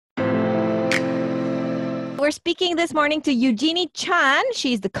We're speaking this morning to Eugenie Chan.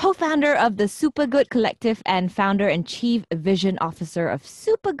 She's the co-founder of the Supergood Collective and founder and chief vision officer of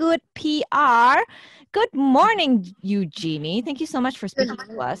Supergood PR. Good morning, Eugenie. Thank you so much for speaking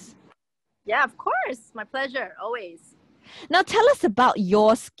to us. Yeah, of course. My pleasure, always. Now, tell us about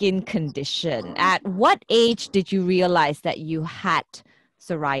your skin condition. At what age did you realize that you had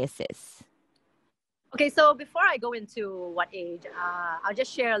psoriasis? Okay, so before I go into what age, I'll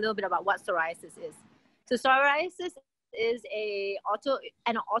just share a little bit about what psoriasis is. So psoriasis is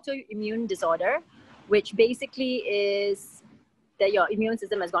an autoimmune disorder, which basically is that your immune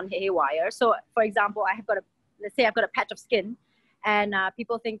system has gone haywire. So, for example, let's say I've got a patch of skin, and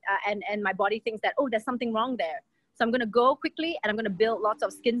people think, and my body thinks that, oh, there's something wrong there. So I'm going to go quickly and I'm going to build lots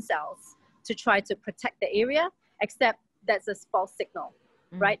of skin cells to try to protect the area, except that's a false signal.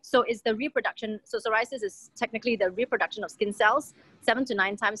 Right? So it's the reproduction. So psoriasis is technically the reproduction of skin cells 7 to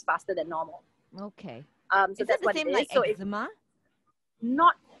 9 times faster than normal. Okay. So is that's the what same it is. like So eczema?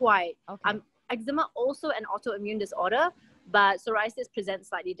 Not quite. Okay. Eczema also an autoimmune disorder, but psoriasis presents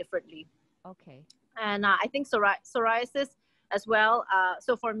slightly differently. Okay. And I think psoriasis as well.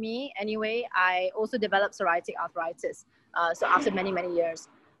 So for me, anyway, I also developed psoriatic arthritis. So after many, many years.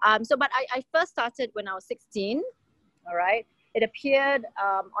 But I first started when I was 16. All right. It appeared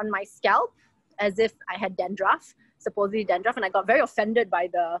on my scalp as if I had dandruff, supposedly dandruff, and I got very offended by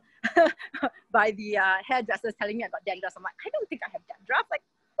the hairdressers telling me I got dandruff. I'm like, I don't think I have dandruff. Like,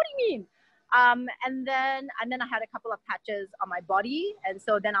 what do you mean? And then I had a couple of patches on my body, and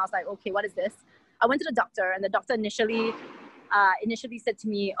so then I was like, okay, what is this? I went to the doctor, and the doctor initially said to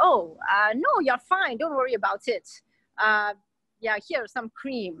me, oh, no, you're fine. Don't worry about it. Yeah, here's some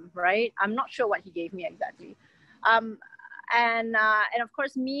cream, right? I'm not sure what he gave me exactly. And of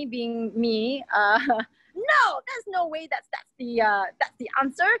course, me being me, no, there's no way that's the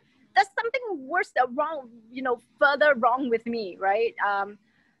answer. There's something worse, wrong, further wrong with me, right?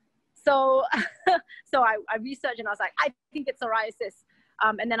 So I researched and I was like, I think it's psoriasis.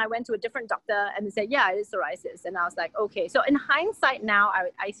 And then I went to a different doctor and they said, yeah, it is psoriasis. And I was like, okay. So in hindsight now,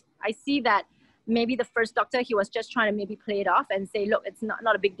 I see that maybe the first doctor, he was just trying to maybe play it off and say, look, it's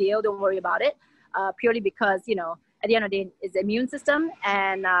not a big deal. Don't worry about it. Purely because, at the end of the day, it's the immune system,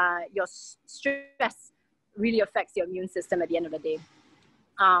 and your stress really affects your immune system at the end of the day.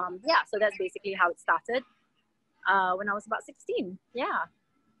 Yeah, so that's basically how it started when I was about 16. Yeah.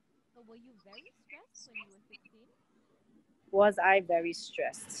 So were you very stressed when you were 16? Was I very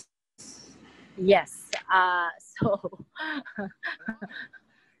stressed? Yes.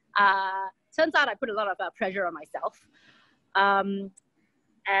 Turns out I put a lot of pressure on myself.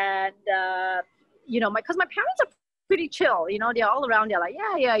 Because my parents are pretty chill, they're all around, they're like,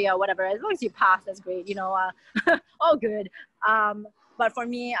 yeah, whatever, as long as you pass, that's great, all good. But for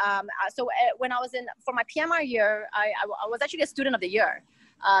me, when I was for my PMR year, I was actually a student of the year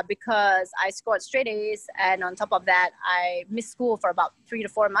because I scored straight A's, and on top of that, I missed school for about 3 to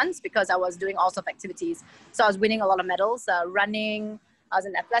 4 months because I was doing all sorts of activities. So I was winning a lot of medals, running, I was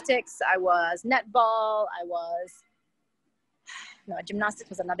in athletics, I was netball, gymnastics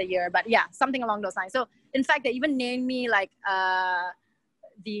was another year, but yeah, something along those lines. So in fact, they even named me like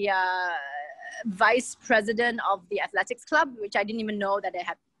the vice president of the athletics club, which I didn't even know that they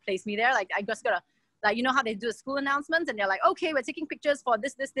had placed me there. Like I just gotta, how they do the school announcements and they're like, okay, we're taking pictures for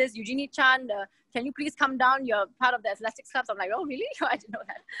this, Eugenie Chan, can you please come down? You're part of the athletics club. So I'm like, oh really? I didn't know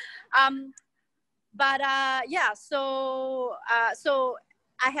that. Yeah, so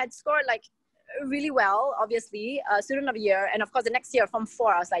I had scored like really well, obviously, student of the year. And of course, the next year, Form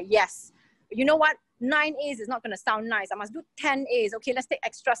 4, I was like, yes, you know what? 9 A's is not going to sound nice. I must do 10 A's. Okay, let's take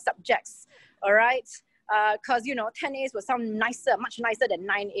extra subjects. All right. Because, 10 A's will sound nicer, much nicer than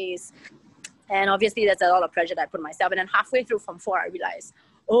 9 A's. And obviously, that's a lot of pressure that I put on myself. And then halfway through Form 4, I realized,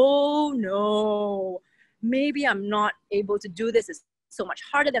 oh no, maybe I'm not able to do this. It's so much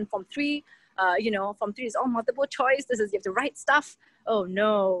harder than Form 3. Form 3 is all multiple choice. You have to write stuff. Oh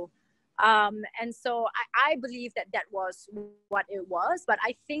no. And so I believe that was what it was, but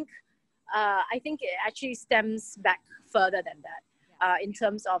I think it actually stems back further than that, in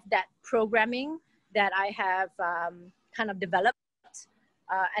terms of that programming that I have kind of developed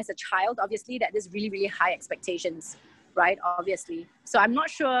as a child. Obviously, that there's really, really high expectations, right? Obviously, so I'm not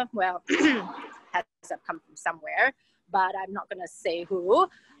sure. Well, has come from somewhere, but I'm not gonna say who.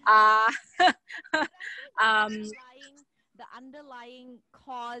 The underlying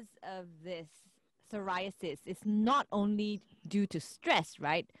cause of this psoriasis is not only due to stress,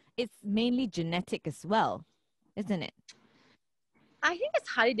 right? It's mainly genetic as well, isn't it? I think it's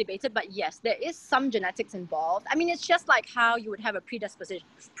highly debated, but yes, there is some genetics involved. I mean, it's just like how you would have a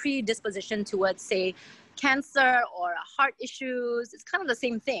predisposition towards, say, cancer or heart issues. It's kind of the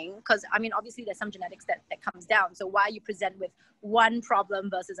same thing because, I mean, obviously there's some genetics that comes down. So why you present with one problem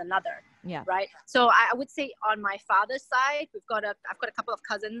versus another, Yeah. right? So I would say on my father's side, I've got a couple of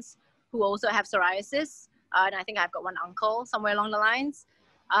cousins who also have psoriasis. And I think I've got one uncle somewhere along the lines.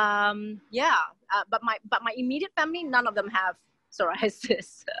 But my immediate family, none of them have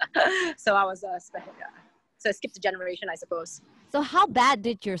psoriasis. So I was special. Yeah. So I skipped a generation, I suppose. So how bad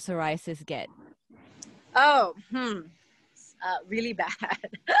did your psoriasis get? Oh, really bad.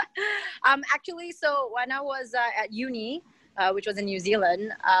 Actually, so when I was at uni, which was in New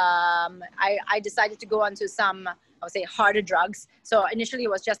Zealand, I decided to go on to some, I would say, harder drugs. So initially it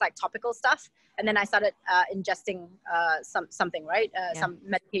was just like topical stuff. And then I started ingesting something, right? Some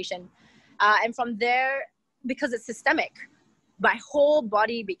medication. And from there, because it's systemic, my whole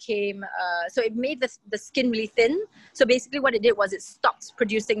body became, so it made the skin really thin. So basically what it did was it stopped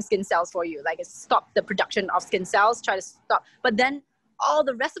producing skin cells for you. Like it stopped the production of skin cells, try to stop. But then all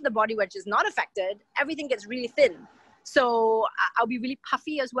the rest of the body, which is not affected, everything gets really thin. So I'll be really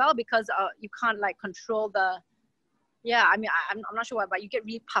puffy as well because you can't like control the, I mean, I'm not sure why, but you get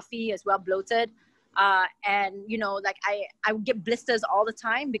really puffy as well, bloated. And you know, like I would get blisters all the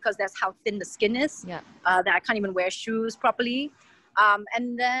time because that's how thin the skin is. Yeah. That I can't even wear shoes properly.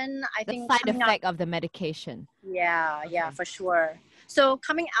 And then I think the side effect of the medication. Yeah, for sure. So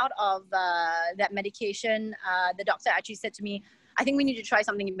coming out of that medication, the doctor actually said to me, I think we need to try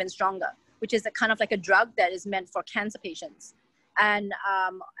something even stronger, which is a kind of like a drug that is meant for cancer patients.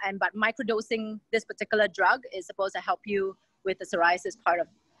 But microdosing this particular drug is supposed to help you with the psoriasis part of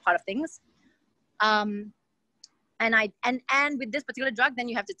things. And with this particular drug, then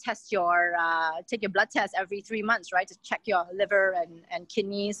you have to test take your blood test every 3 months, right? To check your liver and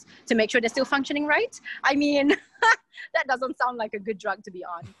kidneys to make sure they're still functioning right. I mean, that doesn't sound like a good drug to be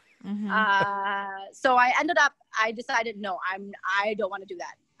on. Mm-hmm. So I decided, no, I don't want to do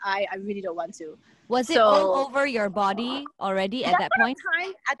that. I really don't want to. Was it all over your body already at that point?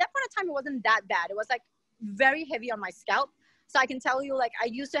 At that point of time, it wasn't that bad. It was like very heavy on my scalp. So I can tell you, like, I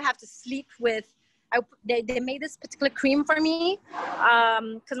used to have to sleep with, they made this particular cream for me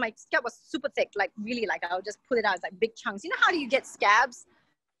because my scalp was super thick, like really, like I'll just pull it out. It's like big chunks. You know how you get scabs?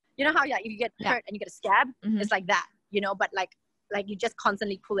 You know how if you get hurt and you get a scab, it's like that, you know, but like you just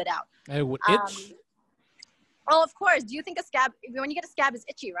constantly pull it out. It would itch? Oh, of course. Do you think a scab, when you get a scab, is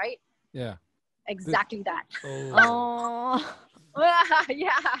itchy, right? Yeah. Exactly that. Oh.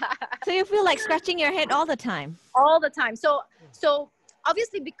 Yeah. So you feel like scratching your head all the time? All the time. So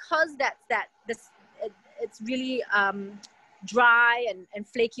obviously because it's really dry and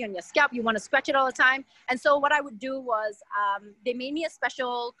flaky on your scalp, you want to scratch it all the time. And so what I would do was they made me a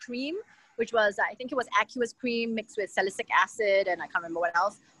special cream, which was, I think it was aqueous cream mixed with salicylic acid, and I can't remember what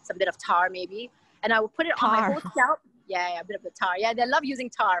else, some bit of tar maybe. And I would put it on my whole scalp. Yeah, a bit of the tar. Yeah, they love using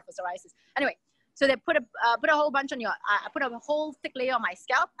tar for psoriasis. Anyway, so they put a whole bunch on I put a whole thick layer on my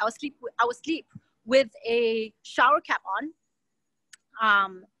scalp. I would sleep with a shower cap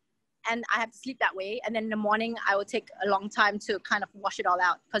on. And I have to sleep that way. And then in the morning, I will take a long time to kind of wash it all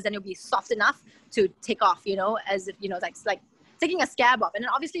out because then it'll be soft enough to take off, you know, as if, you know, like taking a scab off. And then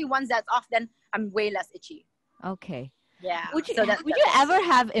obviously once that's off, then I'm way less itchy. Okay. Yeah. Would you ever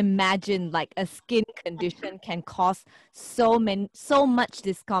have imagined like a skin condition can cause so much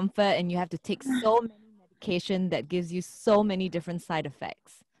discomfort and you have to take so many medication that gives you so many different side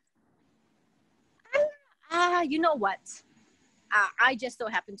effects? You know what? I just so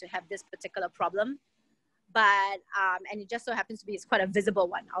happen to have this particular problem, but and it just so happens to be, it's quite a visible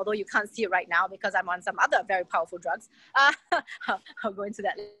one, although you can't see it right now because I'm on some other very powerful drugs. I'll go into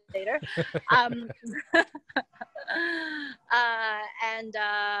that later.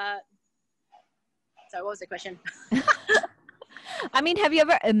 Sorry, what was the question? I mean, have you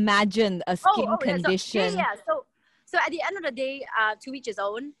ever imagined a skin condition? Yeah. So at the end of the day, to each his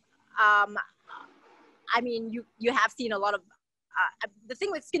own. I mean, you have seen a lot of, the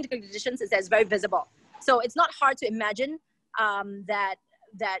thing with skin conditions is that it's very visible. So it's not hard to imagine that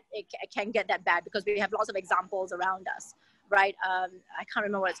it can get that bad because we have lots of examples around us, right? I can't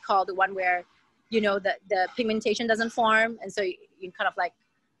remember what it's called, the one where, you know, the pigmentation doesn't form. And so you kind of like,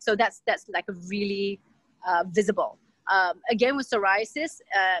 so that's like a really visible. Again, with psoriasis,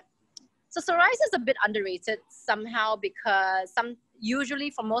 so psoriasis is a bit underrated somehow because usually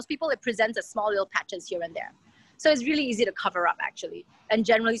for most people, it presents as small little patches here and there. So it's really easy to cover up actually. And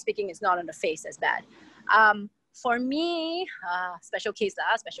generally speaking, it's not on the face as bad. For me, special case.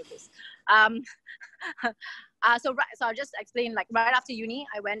 So I'll just explain, like right after uni,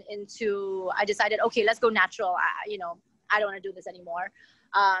 I decided, okay, let's go natural. I don't want to do this anymore.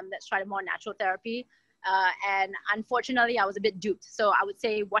 Let's try a more natural therapy. And unfortunately, I was a bit duped. So I would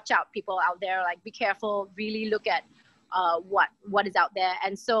say, watch out, people out there, like be careful, really look at what is out there.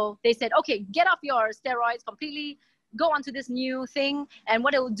 And so they said, okay, get off your steroids completely, go onto this new thing. And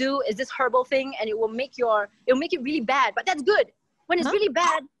what it will do is this herbal thing, and it will make it really bad, but that's good. When it's really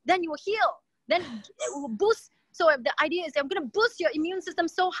bad, then you will heal. Then it will boost. So the idea is I'm going to boost your immune system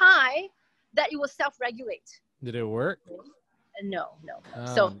so high that it will self-regulate. Did it work? No.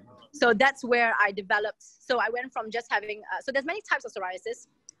 So that's where I developed. So I went from just having, so there's many types of psoriasis.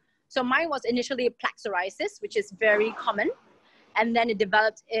 So mine was initially plaque psoriasis, which is very common. And then it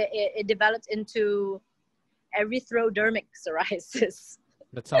developed into erythrodermic psoriasis.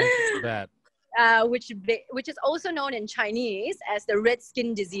 That sounds bad. Which is also known in Chinese as the red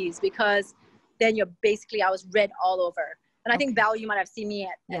skin disease, because then I was red all over. And I think Val, you might have seen me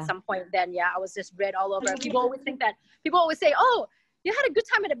at some point then. Yeah, I was just red all over. People always say, oh, you had a good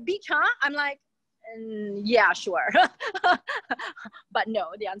time at the beach, huh? I'm like, yeah, sure. But no,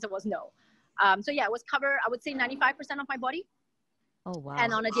 the answer was no. So yeah, it was covered, I would say 95% of my body. Oh, wow.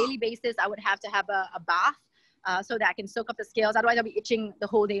 And on a daily basis, I would have to have a bath so that I can soak up the scales. Otherwise, I'll be itching the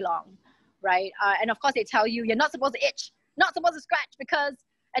whole day long, right? And of course, they tell you you're not supposed to itch, not supposed to scratch,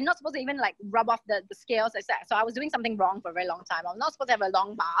 and not supposed to even like rub off the scales. So I was doing something wrong for a very long time. I was not supposed to have a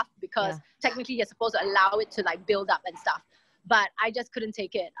long bath because technically you're supposed to allow it to like build up and stuff. But I just couldn't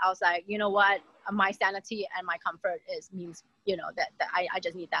take it. I was like, you know what? My sanity and my comfort means, that I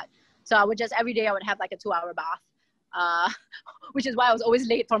just need that. So I would just, every day I would have like a 2-hour bath, which is why I was always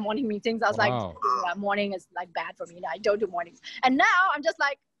late for morning meetings. I was like, yeah, morning is like bad for me. I don't do mornings. And now I'm just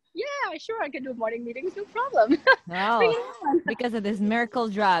like, yeah, sure, I can do morning meetings, no problem. Oh, because of this miracle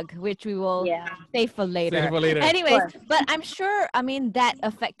drug, which we will save for later. Anyways, but I'm sure, that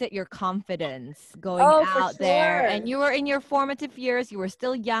affected your confidence going out there. And you were in your formative years. You were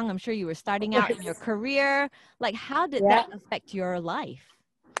still young. I'm sure you were starting out in your career. Like, how did that affect your life?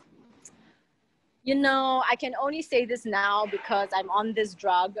 I can only say this now because I'm on this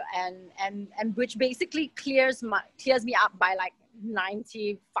drug and which basically clears me up by like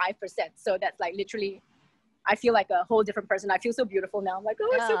 95%. So that's like literally, I feel like a whole different person. I feel so beautiful now. I'm like, oh,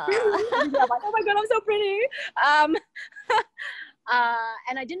 I'm so pretty. I'm like, oh my God, I'm so pretty.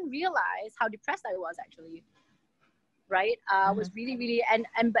 And I didn't realize how depressed I was actually. Right? I was really, really,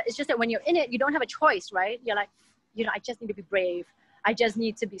 but it's just that when you're in it, you don't have a choice, right? You're like, I just need to be brave. I just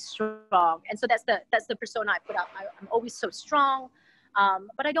need to be strong. And so that's the persona I put up. I'm always so strong,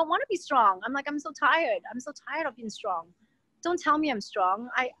 but I don't want to be strong. I'm like, I'm so tired. I'm so tired of being strong. Don't tell me I'm strong.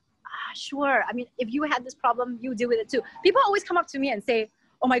 Sure. If you had this problem, you deal with it too. People always come up to me and say,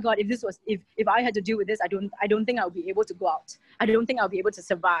 oh my God, if I had to deal with this, I don't think I'll be able to go out. I don't think I'll be able to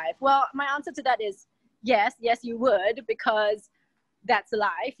survive. Well, my answer to that is yes, you would, because that's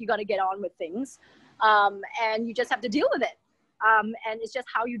life. You got to get on with things. And you just have to deal with it. And it's just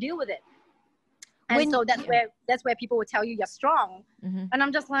how you deal with it. And so that's where people will tell you you're strong. Mm-hmm. And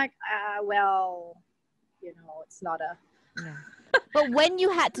I'm just like, it's not a... Yeah. But when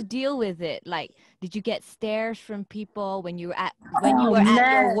you had to deal with it, like, did you get stares from people when you were at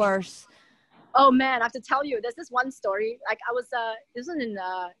your worst? Oh man, I have to tell you, there's this one story. Like I was, I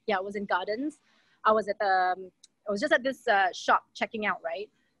was in Gardens. I was just at this shop checking out, right?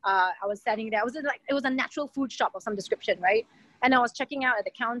 I was standing there. It was a natural food shop of some description, right? And I was checking out at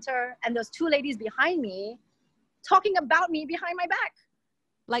the counter, and there was 2 ladies behind me talking about me behind my back.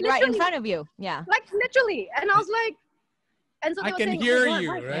 Like literally, right in front of you. Yeah. Like literally. And I was like, and so they I were can saying, hear oh you,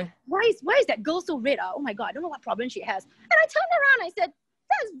 God, right? Why is that girl so red? Oh my God, I don't know what problem she has. And I turned around, I said,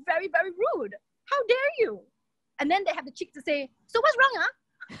 that is very, very rude. How dare you? And then they have the cheek to say, so what's wrong,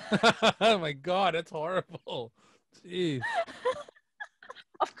 huh? Oh my God, that's horrible. Jeez.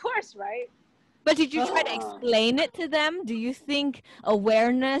 Of course, right? But did you try to explain it to them? Do you think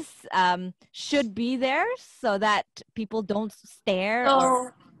awareness should be there so that people don't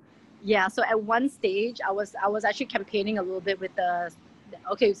stare? Yeah, so at one stage, I was actually campaigning a little bit with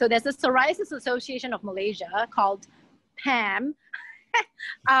so there's the Psoriasis Association of Malaysia called PAM,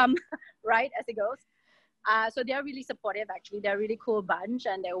 right, as it goes. So they're really supportive, actually. They're a really cool bunch,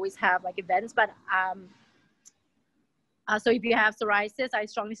 and they always have like events. But so if you have psoriasis, I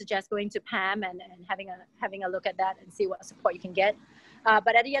strongly suggest going to PAM and having a look at that and see what support you can get.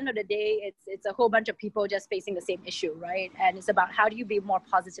 But at the end of the day, it's a whole bunch of people just facing the same issue, right? And it's about how do you be more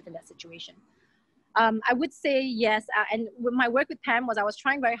positive in that situation. I would say yes. And my work with PAM I was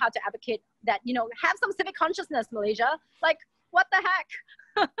trying very hard to advocate that, have some civic consciousness, Malaysia. Like, what the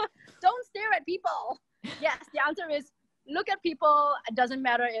heck? Don't stare at people. Yes, the answer is look at people. It doesn't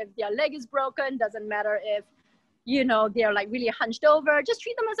matter if their leg is broken, doesn't matter if, you know, they're like really hunched over. Just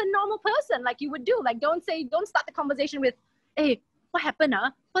treat them as a normal person like you would do. Like don't start the conversation with, hey, what happened?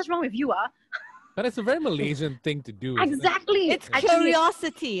 What's wrong with you? But it's a very Malaysian thing to do, isn't it? Exactly. It's Actually,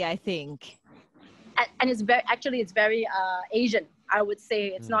 curiosity, I think. and it's very Asian. I would say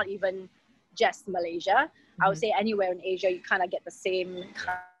it's not even just Malaysia. I would say anywhere in Asia, you kind of get the same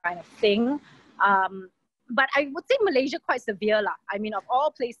kind of thing. But I would say Malaysia quite severe lah. I mean, of all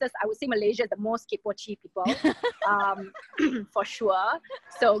places, I would say Malaysia is the most kepochi people, for sure.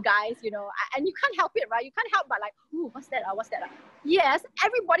 So guys, you know, and you can't help it, right? You can't help but like, ooh, what's that? What's that? Yes,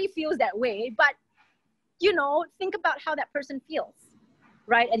 everybody feels that way, but you know, think about how that person feels,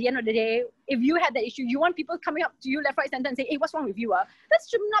 right? At the end of the day, if you had that issue, you want people coming up to you left, right, center and say, hey, what's wrong with you? That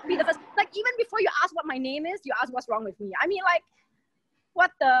should not be the first. Like, even before you ask what my name is, you ask what's wrong with me. I mean, like,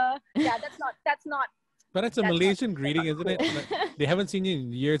 what the? Yeah, that's not. But it's a Malaysian greeting, isn't it? Like, they haven't seen you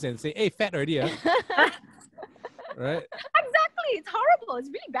in years and say, hey, fat already, huh? Right? Exactly. It's horrible. It's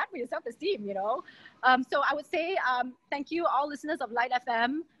really bad for your self-esteem, you know? So I would say, thank you, all listeners of LITE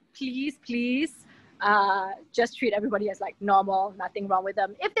FM. Please, just treat everybody as like normal, nothing wrong with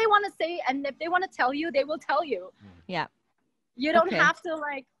them. If they want to say, and if they want to tell you, they will tell you. Yeah. You don't have to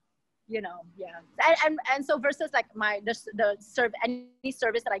like, you know, yeah. And so versus like any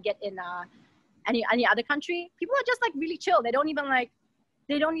service that I get in any other country, people are just like really chill. They don't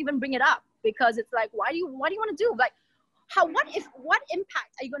even bring it up because it's like, what do you want to do? Like, what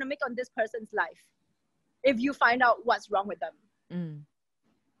impact are you going to make on this person's life if you find out what's wrong with them?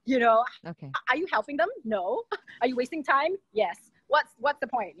 You know, are you helping them? No. Are you wasting time? Yes. What's the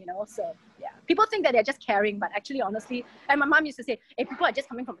point? You know, so yeah, people think that they're just caring, but actually, honestly, and my mom used to say, hey, people are just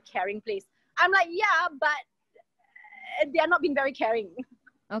coming from a caring place. I'm like, yeah, but they're not being very caring.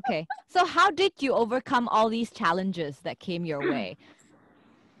 Okay. So how did you overcome all these challenges that came your way?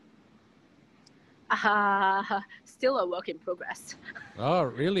 Still a work in progress. Oh,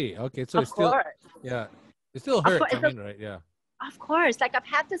 really? Okay. So it's still, yeah, it still hurts. I mean, right? Yeah. Of course. Like I've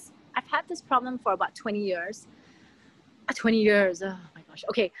had this problem for about 20 years. 20 years. Oh my gosh.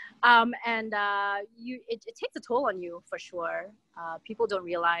 Okay. And it takes a toll on you for sure. People don't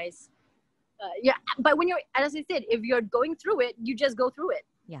realize. Yeah. But when you're, as I said, if you're going through it, you just go through it.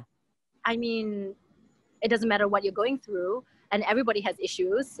 Yeah. I mean, it doesn't matter what you're going through, and everybody has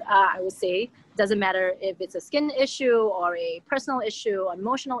issues. I would say, doesn't matter if it's a skin issue or a personal issue,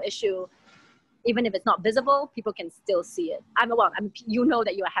 emotional issue. Even if it's not visible, people can still see it. You know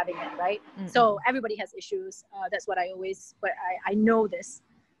that you are having it, right? Mm-hmm. So everybody has issues. That's what I know this.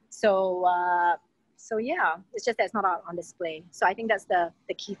 So yeah, it's just that it's not on display. So I think that's the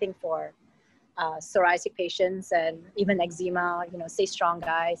key thing for psoriatic patients and even eczema. You know, stay strong,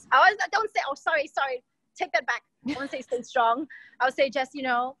 guys. Don't say, oh, sorry, take that back. I won't say stay strong. I would say just, you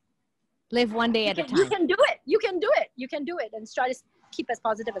know, live one day at a time. You can do it, and try to keep as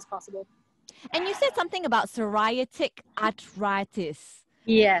positive as possible. And you said something about psoriatic arthritis.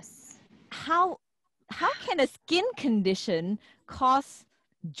 Yes. How can a skin condition cause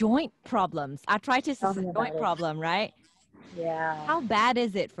joint problems? Arthritis is a joint problem, right? Yeah. How bad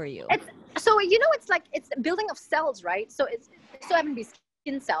is it for you? So you know, it's building of cells, right? So it's still having to be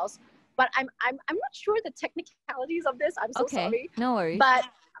skin cells, but I'm not sure the technicalities of this. I'm so sorry. No worries.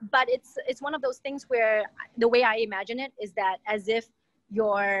 But it's one of those things where the way I imagine it is that as if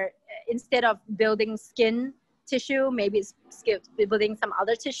you're, instead of building skin tissue, maybe it's building some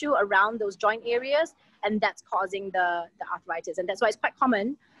other tissue around those joint areas, and that's causing the arthritis. And that's why it's quite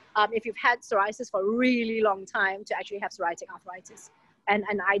common if you've had psoriasis for a really long time to actually have psoriatic arthritis. And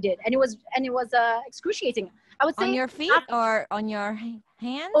I did, and it was excruciating. I would say on your feet or on your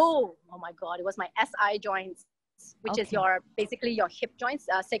hands. Oh my God! It was my SI joints, which is basically your hip joints,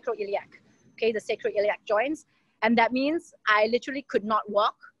 sacroiliac. Okay, the sacroiliac joints. And that means I literally could not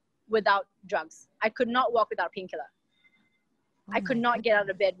walk without drugs. I could not walk without painkiller. I could not get out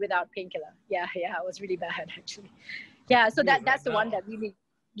of bed without painkiller. Yeah, it was really bad actually. Yeah, so that's the one that really,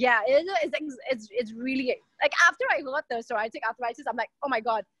 yeah, it's really, like after I got the psoriatic arthritis, I'm like, oh my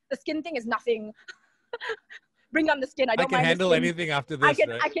God, the skin thing is nothing. Bring on the skin. I don't mind. I can handle anything after this.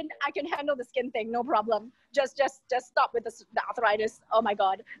 I can handle the skin thing, no problem. Just stop with the arthritis. Oh my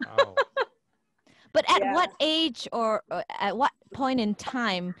God. Oh. But at what age or at what point in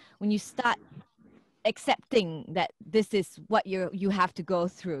time when you start accepting that this is what you have to go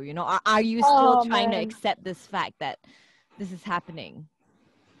through? You know, are you still trying to accept this fact that this is happening?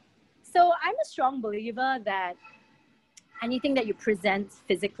 So I'm a strong believer that anything that you present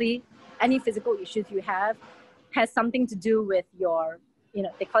physically, any physical issues you have, has something to do with your, you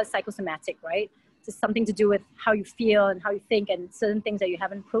know, they call it psychosomatic, right? It's something to do with how you feel and how you think and certain things that you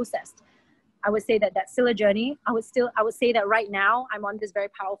haven't processed. I would say that that's still a journey. I would say that right now I'm on this very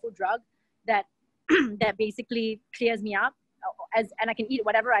powerful drug that that basically clears me up, and I can eat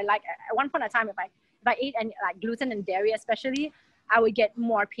whatever I like. At one point in time, if I ate any like gluten and dairy especially, I would get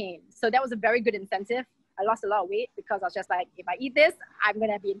more pain. So that was a very good incentive. I lost a lot of weight because I was just like, if I eat this, I'm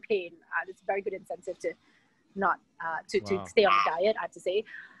gonna be in pain. It's a very good incentive to not to stay on the diet, I have to say.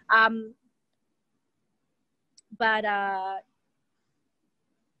 But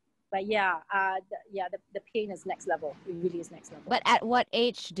yeah, the pain is next level. It really is next level. But at what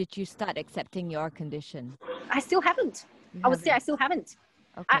age did you start accepting your condition? I still haven't. I would say I still haven't.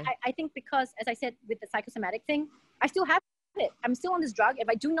 Okay. I think because, as I said, with the psychosomatic thing, I still have it. I'm still on this drug. If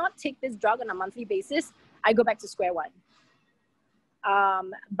I do not take this drug on a monthly basis, I go back to square one.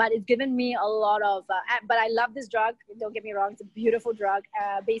 But it's given me a lot of, but I love this drug. Don't get me wrong. It's a beautiful drug.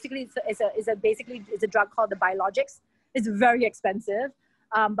 Basically, it's a drug called the biologics. It's very expensive.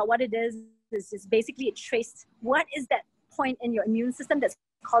 But what it is basically it traced what is that point in your immune system that's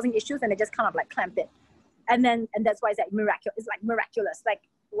causing issues, and they just kind of like clamp it. And that's why it's like miraculous. It's like miraculous. Like,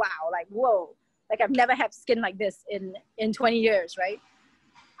 wow, like, whoa. Like I've never had skin like this in 20 years, right?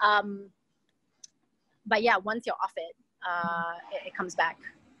 But yeah, once you're off it, it comes back.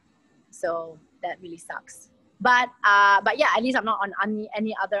 So that really sucks. But yeah, at least I'm not on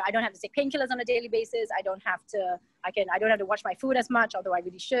any other. I don't have to take painkillers on a daily basis. I don't have to watch my food as much, although I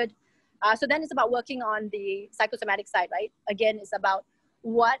really should. So then it's about working on the psychosomatic side, right? Again, it's about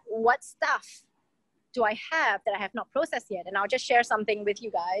what stuff do I have that I have not processed yet? And I'll just share something with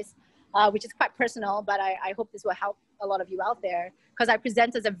you guys, which is quite personal, but I hope this will help a lot of you out there, because I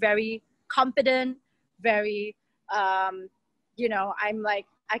present as a very confident, very, I'm like,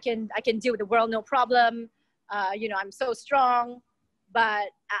 I can deal with the world, no problem. I'm so strong, but,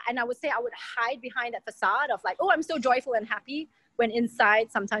 and I would say I would hide behind that facade of like, oh, I'm so joyful and happy, when inside,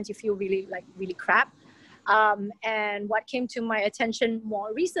 sometimes you feel really crap. And what came to my attention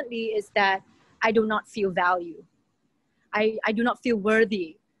more recently is that I do not feel value. I do not feel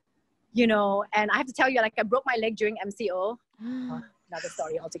worthy, and I have to tell you, like, I broke my leg during MCO, another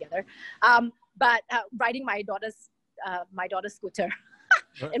story altogether. But riding my daughter's scooter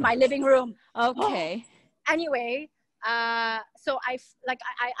in my living room. Okay. Anyway, so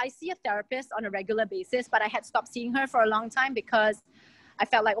I see a therapist on a regular basis, but I had stopped seeing her for a long time because I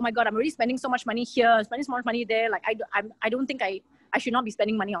felt like, oh my God, I'm already spending so much money here, spending so much money there. Like I don't think I should not be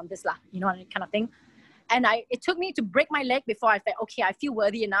spending money on this lah, kind of thing. And it took me to break my leg before I felt, okay, I feel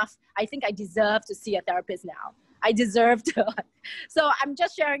worthy enough. I think I deserve to see a therapist now. I deserve to. So I'm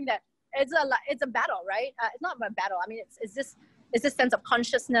just sharing that it's a battle, right? It's not a battle. I mean, it's this sense of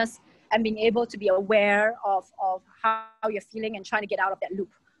consciousness and being able to be aware of how you're feeling and trying to get out of that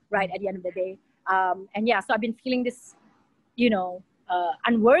loop, right, at the end of the day. And yeah, so I've been feeling this,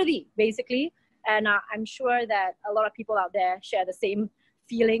 unworthy, basically. And I'm sure that a lot of people out there share the same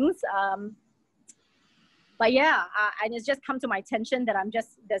feelings. But yeah, and it's just come to my attention that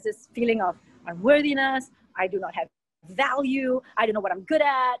there's this feeling of unworthiness. I do not have value. I don't know what I'm good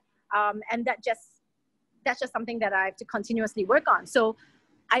at. And that's just something that I have to continuously work on. So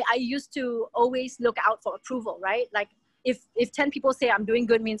I used to always look out for approval, right? Like if 10 people say I'm doing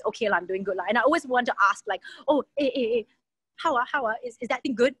good, means, okay, I'm doing good. And I always want to ask, like, oh, hey, how is that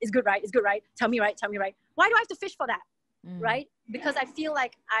thing good? Is good, right? Is good, right? Tell me right. Why do I have to fish for that? Right? Because I feel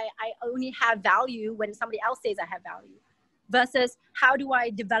like I only have value when somebody else says I have value, versus how do I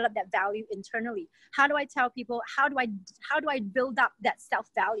develop that value internally? How do I tell people, how do I build up that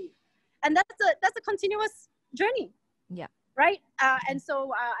self-value? And that's a continuous journey. Yeah. Right. And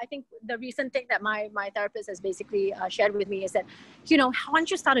so I think the recent thing that my therapist has basically shared with me is that, why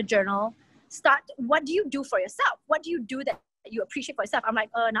don't you start a journal? What do you do for yourself? What do you do that you appreciate for yourself? I'm like,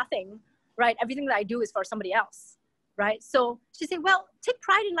 nothing. Right. Everything that I do is for somebody else. Right. So she said, well, take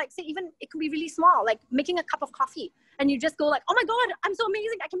pride in, like, say, even it could be really small, like making a cup of coffee, and you just go like, oh my God, I'm so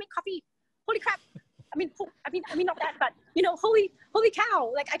amazing. I can make coffee. Holy crap. I mean, not that, but holy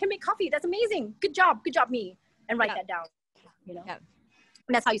cow. Like, I can make coffee. That's amazing. Good job, me. And write that down. And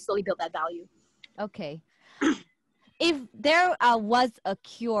that's how you slowly build that value. Okay. If there was a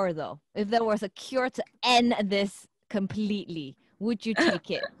cure, though, if there was a cure to end this completely, would you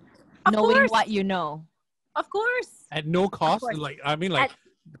take it? Knowing what you know. Of course. At no cost?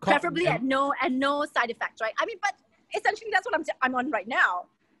 Preferably at no side effects, right? I mean, but essentially that's what I'm on right now.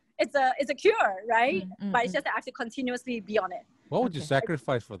 It's a cure, right? But it's just that I have to continuously be on it. What would you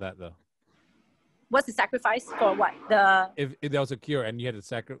sacrifice for that, though? What's the sacrifice for what? If there was a cure and you had to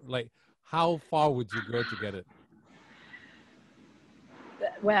sacrifice, like, how far would you go to get it?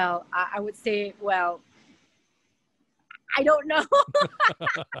 Well, I would say, well, I don't know.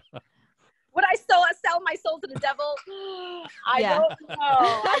 Would I sell my soul to the devil? I Yeah. don't know.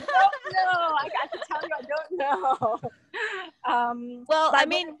 I don't know. I got to tell you, I don't know. Well, I but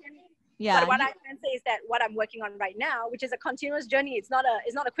mean, what yeah, what I can say is that what I'm working on right now, which is a continuous journey, it's not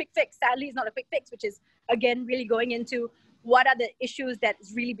a quick fix. Sadly, it's not a quick fix, which is again really going into what are the issues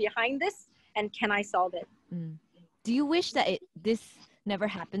that's really behind this, and can I solve it? do you wish that this never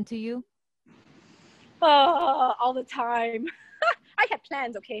happened to you? Oh, all the time. I had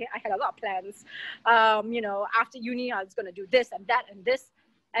plans, okay? I had a lot of plans. You know, after uni, I was going to do this and that and this.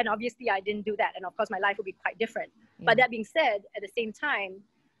 And obviously, I didn't do that. And of course, my life would be quite different. Yeah. But that being said, at the same time,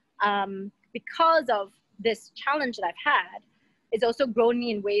 because of this challenge that I've had, it's also grown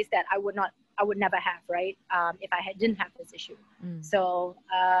me in ways that I would never have, right? If I didn't have this issue. So,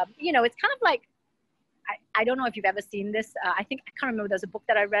 you know, it's kind of like, I don't know if you've ever seen this. I can't remember. There's a book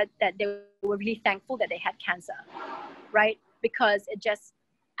that I read that they were really thankful that they had cancer, right? Because it just,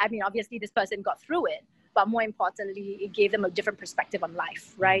 I mean, obviously this person got through it, but more importantly, it gave them a different perspective on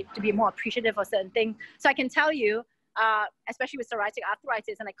life, right? To be more appreciative of certain things. So I can tell you, especially with psoriatic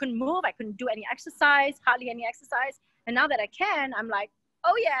arthritis, and I couldn't move, I couldn't do any exercise, hardly any exercise. And now that I can, I'm like,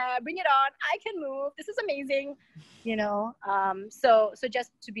 oh yeah, bring it on. I can move. This is amazing. You know, so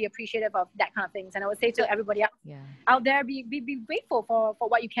just to be appreciative of that kind of things. And I would say to everybody out there, be grateful for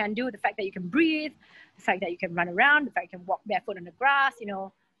what you can do, the fact that you can breathe, the fact that you can run around, the fact you can walk barefoot on the grass, you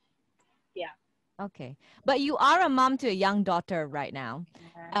know. Yeah. Okay. But you are a mom to a young daughter right now.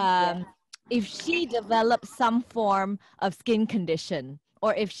 If she develops some form of skin condition,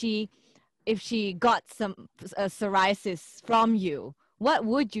 or if she got some psoriasis from you, what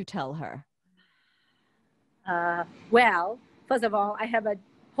would you tell her? Well, first of all, I have a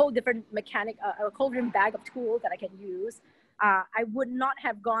whole different a whole different bag of tools that I can use. I would not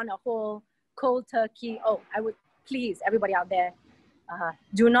have gone a whole cold turkey. Oh, I would, please, everybody out there,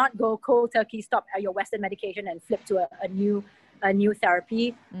 do not go cold turkey, stop at your Western medication and flip to a new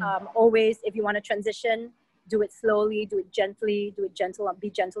therapy. Always, if you want to transition, do it slowly, do it gently, do it gentle, and be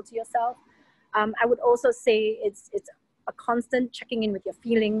gentle to yourself. I would also say it's a constant checking in with your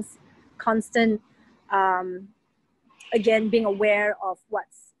feelings, constant, again, being aware of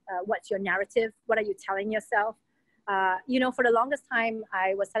what's your narrative, what are you telling yourself. You know, for the longest time,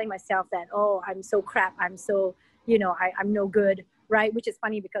 I was telling myself that, oh, I'm so crap, I'm so, you know, I'm no good, right? Which is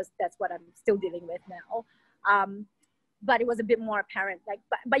funny because that's what I'm still dealing with now. But it was a bit more apparent. Like,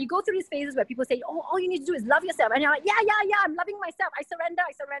 but you go through these phases where people say, oh, all you need to do is love yourself. And you're like, yeah, I'm loving myself. I surrender.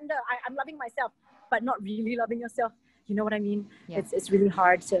 I'm loving myself, but not really loving yourself. You know what I mean? Yeah. It's really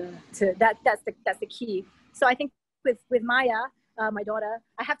hard that's the key. So I think with Maya, my daughter,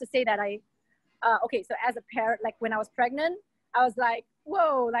 I have to say that okay, so as a parent, like when I was pregnant, I was like,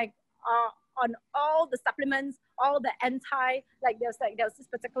 whoa, like on all the supplements, all the like there was this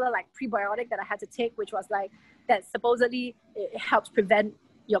particular like prebiotic that I had to take, which was like, that supposedly it helps prevent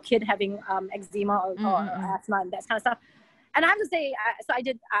your kid having eczema or asthma and that kind of stuff. And I have to say, so I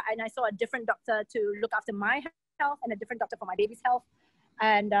did, and I saw a different doctor to look after my health and a different doctor for my baby's health.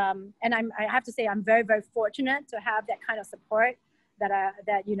 And I have to say, I'm very, very fortunate to have that kind of support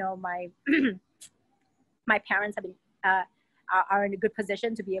that you know, my my parents have been are in a good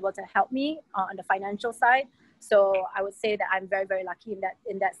position to be able to help me on the financial side. So I would say that I'm very, very lucky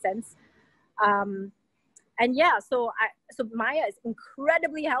in that sense. And yeah, so Maya is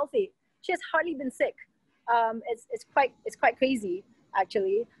incredibly healthy. She has hardly been sick. It's quite crazy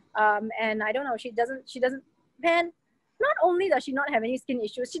actually. And I don't know, she doesn't, man, not only does she not have any skin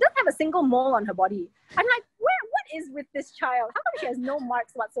issues, she doesn't have a single mole on her body. I'm like, what is with this child? How come she has no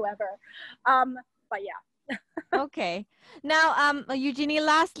marks whatsoever? But yeah. Okay. Now, Eugenie,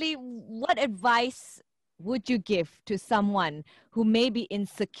 lastly, what advice would you give to someone who may be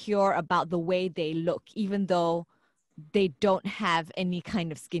insecure about the way they look, even though they don't have any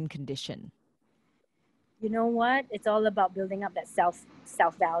kind of skin condition? You know what? It's all about building up that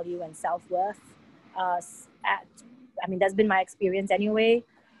self-value and self-worth. I mean, that's been my experience anyway.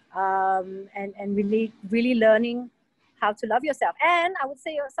 And really, really learning how to love yourself. And I would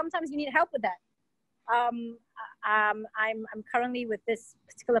say sometimes you need help with that. I'm currently with this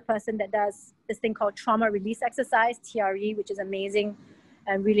particular person that does this thing called trauma release exercise, TRE, which is amazing,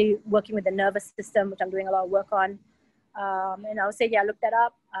 and really working with the nervous system, which I'm doing a lot of work on. And I would say, yeah, look that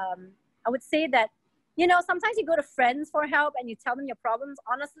up. I would say that, you know, sometimes you go to friends for help and you tell them your problems.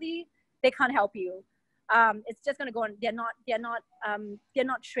 Honestly, they can't help you. It's just going to go on. They're not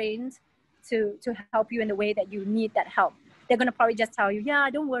trained to help you in the way that you need that help. They're going to probably just tell you, yeah,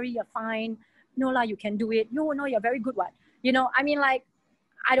 don't worry, you're fine. No, you can do it. No, you're very good one. You know, I mean, like,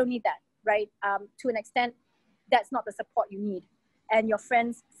 I don't need that, right? To an extent, that's not the support you need. And your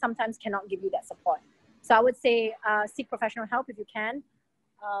friends sometimes cannot give you that support. So I would say seek professional help if you can.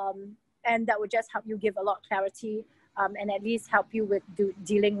 And that would just help you give a lot of clarity and at least help you with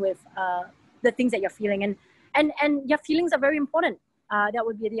dealing with the things that you're feeling. And your feelings are very important. That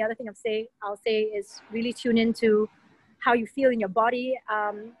would be the other thing I'll say is really tune into how you feel in your body.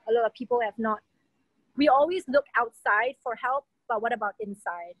 A lot of people have not, we always look outside for help, but what about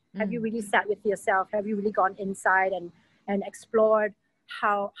inside? Have you really sat with yourself? Have you really gone inside and explored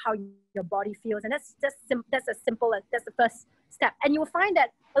how your body feels? And that's as simple as, that's the first step. And you will find that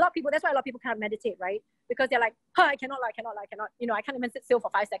a lot of people, that's why a lot of people can't meditate, right? Because they're like, oh, I cannot, you know, I can't even sit still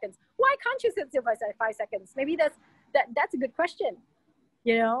for 5 seconds. Why can't you sit still for 5 seconds? Maybe that's a good question.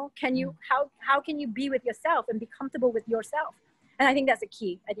 You know, can you, how can you be with yourself and be comfortable with yourself? And I think that's the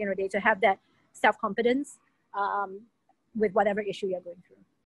key at the end of the day, to have that self-confidence with whatever issue you're going through.